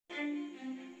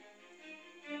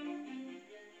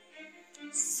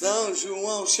São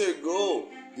João chegou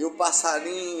e o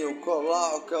passarinho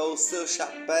coloca o seu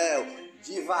chapéu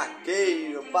de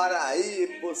vaqueiro para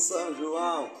ir pro São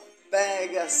João.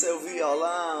 Pega seu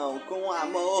violão com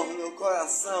amor no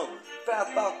coração pra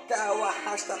tocar o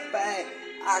arrasta-pé,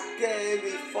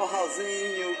 aquele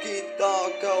forrozinho que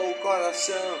toca o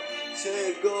coração.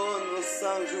 Chegou no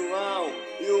São João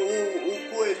e o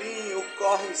coelhinho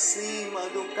corre em cima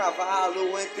do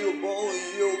cavalo, entre o boi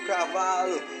e o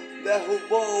cavalo.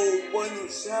 Derrubou o boi no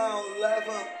chão,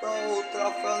 levantou o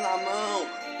troféu na mão.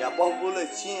 E a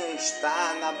borboletinha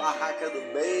está na barraca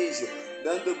do beijo,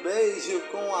 dando beijo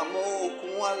com amor,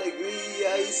 com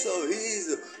alegria e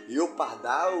sorriso. E o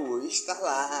pardal está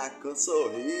lá com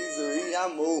sorriso e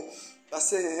amor.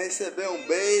 Você receber um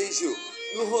beijo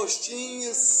no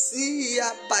rostinho, se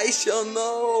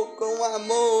apaixonou com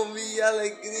amor e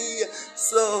alegria,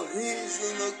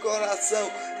 sorriso no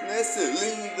coração, nesse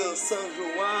lindo São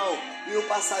João. E o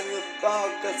passarinho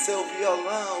toca seu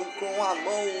violão com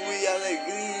amor e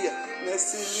alegria,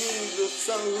 nesse lindo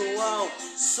São João.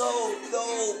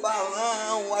 Soltou o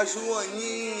balão, a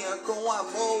Joaninha, com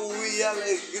amor e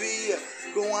alegria,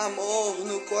 com amor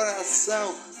no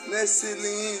coração, nesse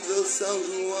lindo São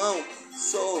João.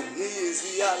 Sorriso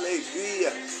e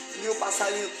alegria. E o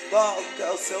passarinho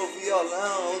toca o seu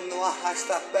violão no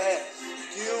arrasta-pé,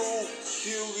 que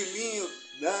o grilinho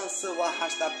dança o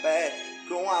arrasta-pé,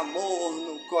 com amor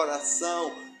no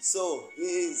coração,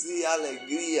 sorriso e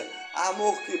alegria.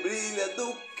 Amor que brilha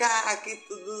do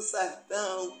cacto do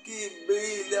sertão, que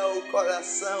brilha o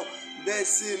coração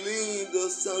desse lindo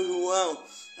São João.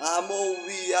 Amor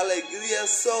e alegria,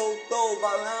 soltou o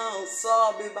balão,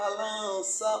 sobe balão,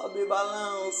 sobe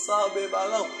balão, sobe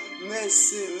balão,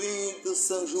 nesse lindo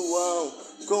São João,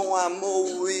 com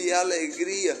amor e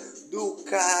alegria do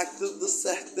cacto do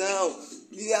sertão.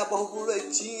 E a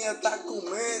borboletinha tá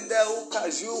comendo o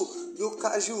caju, do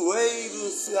cajueiro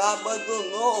se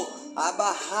abandonou a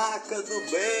barraca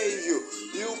do beijo.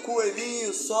 E o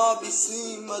coelhinho sobe em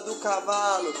cima do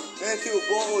cavalo, entre o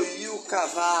boi e o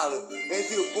cavalo,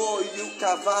 entre o boi e o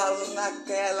cavalo,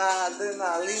 naquela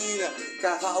adrenalina,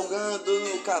 cavalgando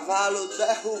no cavalo,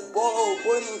 derrubou o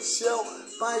boi no chão,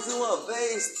 mais uma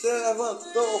vez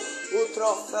levantou o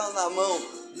troféu na mão,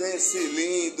 desse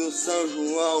lindo São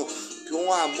João,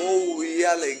 com amor e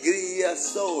alegria,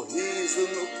 sorriso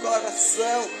no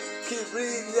coração, que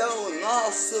brilha o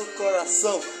nosso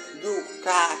coração, do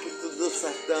cacto do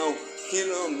sertão, que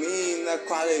ilumina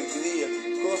com alegria,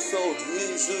 com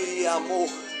sorriso e amor,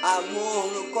 amor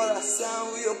no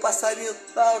coração. E o passarinho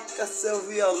toca seu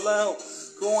violão,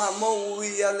 com amor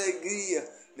e alegria,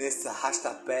 nesse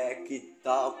arrasta-pé que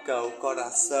toca o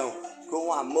coração,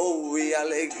 com amor e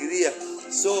alegria,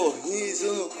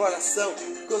 sorriso no coração,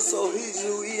 com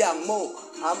sorriso e amor,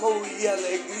 amor e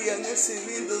alegria, nesse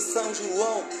lindo São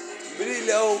João,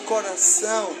 brilha o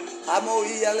coração, amor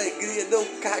e alegria,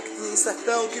 do cacto do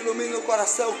sertão, que ilumina o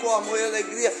coração, com amor e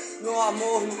alegria, no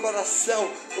amor no coração.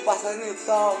 O passarinho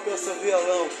toca o seu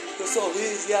violão, com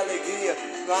sorriso e alegria,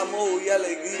 com amor e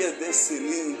alegria, desse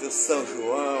lindo São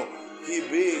João, que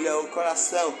brilha o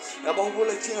coração. E a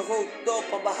borboletinha voltou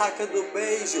para a barraca do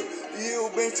beijo, e o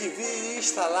bem-te-vi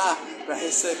está lá para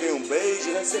receber um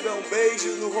beijo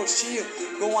no rostinho,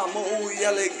 com amor e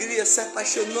alegria, se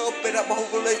apaixonou pela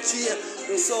borboletinha,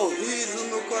 com sorriso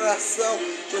no coração,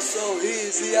 com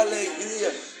sorriso e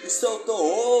alegria, e soltou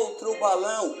outro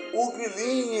balão, o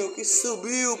grilinho que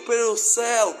subiu pelo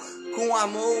céu, com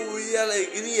amor e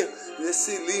alegria,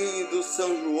 nesse lindo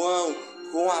São João,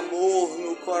 com amor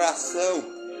no coração,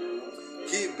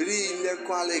 que brilha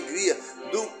com alegria,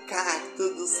 do cacto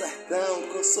do sertão,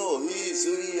 com sorriso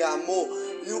e amor.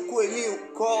 E o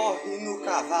coelhinho corre no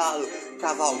cavalo,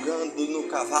 cavalgando no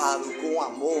cavalo, com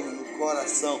amor no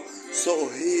coração,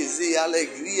 sorriso e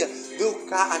alegria, do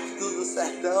cacto do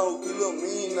sertão, que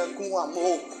ilumina com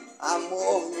amor,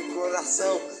 amor no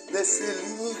coração, desse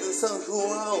lindo São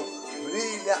João.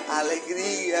 Brilha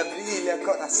alegria, brilha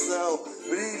coração,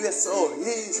 brilha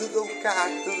sorriso do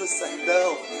cacto do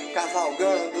sertão,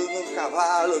 cavalgando no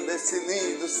cavalo desse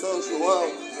lindo São João,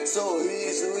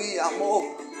 sorriso e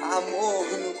amor, amor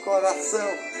no coração,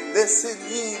 desse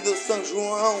lindo São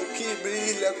João, que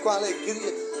brilha com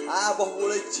alegria. A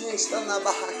borboletinha está na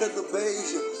barraca do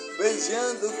beijo,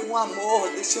 beijando com amor,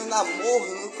 deixando amor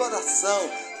no coração,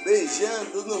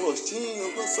 beijando no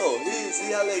rostinho, com sorriso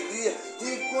e alegria,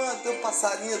 enquanto o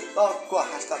passarinho toca o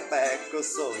arrasta-pé, com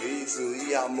sorriso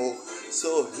e amor,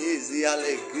 sorriso e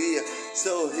alegria,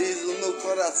 sorriso no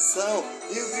coração.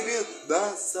 E o grilinho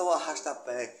dança o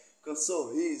arrasta-pé, com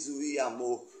sorriso e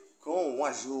amor, com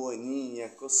a Joaninha,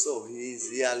 com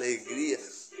sorriso e alegria,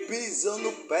 pisou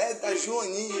no pé da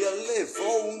Joaninha,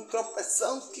 levou um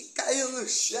tropeção que caiu no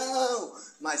chão,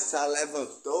 mas se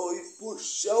levantou e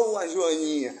puxou a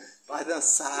Joaninha para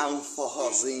dançar um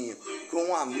forrozinho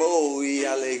com amor e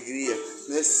alegria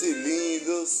nesse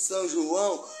lindo São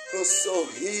João, com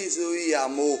sorriso e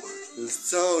amor.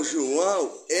 São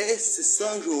João, esse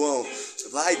São João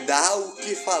vai dar o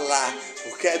que falar,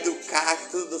 porque é do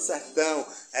cacto do sertão,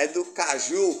 é do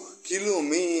caju que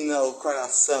ilumina o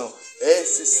coração.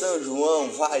 Esse São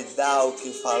João vai dar o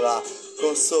que falar,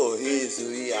 com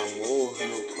sorriso e amor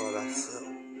no coração.